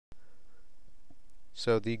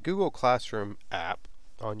So the Google Classroom app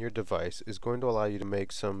on your device is going to allow you to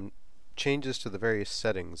make some changes to the various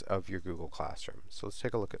settings of your Google Classroom. So let's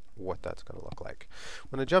take a look at what that's going to look like.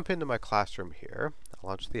 When I jump into my classroom here, I'll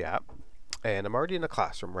launch the app, and I'm already in a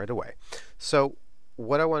classroom right away. So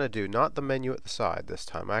what I want to do, not the menu at the side this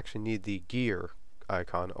time, I actually need the gear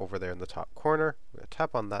icon over there in the top corner. I'm going to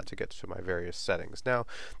tap on that to get to my various settings. Now,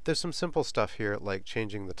 there's some simple stuff here like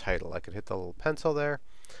changing the title. I could hit the little pencil there,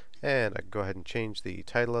 and I could go ahead and change the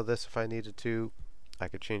title of this if I needed to. I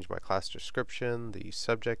could change my class description, the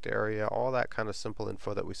subject area, all that kind of simple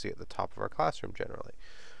info that we see at the top of our classroom generally.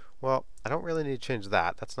 Well, I don't really need to change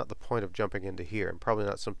that. That's not the point of jumping into here, and probably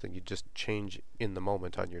not something you just change in the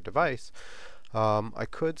moment on your device. I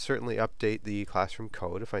could certainly update the classroom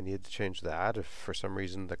code if I needed to change that, if for some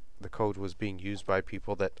reason the code was being used by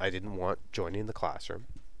people that I didn't want joining the classroom.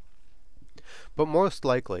 But most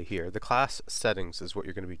likely here, the class settings is what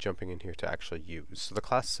you're going to be jumping in here to actually use. So the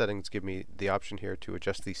class settings give me the option here to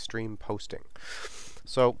adjust the stream posting.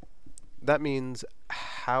 So that means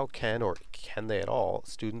how can or can they at all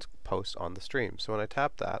students post on the stream. So when I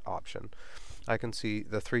tap that option, I can see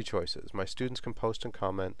the three choices. My students can post and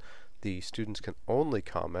comment, the students can only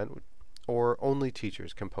comment, or only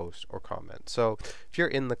teachers can post or comment. So if you're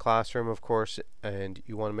in the classroom, of course, and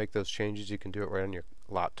you want to make those changes, you can do it right on your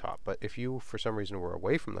laptop. But if you, for some reason, were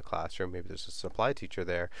away from the classroom, maybe there's a supply teacher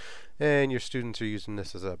there, and your students are using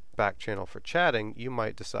this as a back channel for chatting, you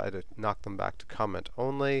might decide to knock them back to comment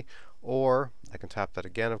only, or I can tap that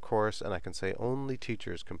again, of course, and I can say only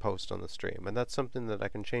teachers can post on the stream. And that's something that I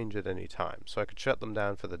can change at any time. So I could shut them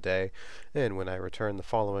down for the day, and when I return the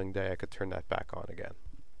following day, I could turn that back on again.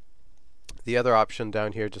 The other option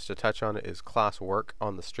down here, just to touch on it, is class work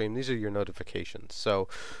on the stream. These are your notifications. So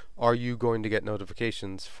are you going to get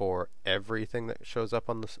notifications for everything that shows up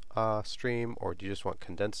on the stream, or do you just want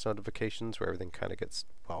condensed notifications where everything kind of gets,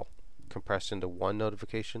 well, compressed into one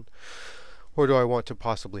notification? Or do I want to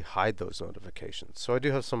possibly hide those notifications? So I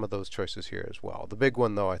do have some of those choices here as well. The big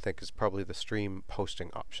one, though, I think is probably the stream posting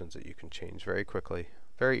options that you can change very quickly,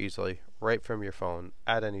 very easily, right from your phone,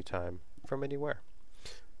 at any time, from anywhere.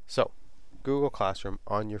 So Google Classroom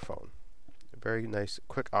on your phone. A very nice,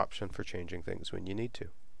 quick option for changing things when you need to.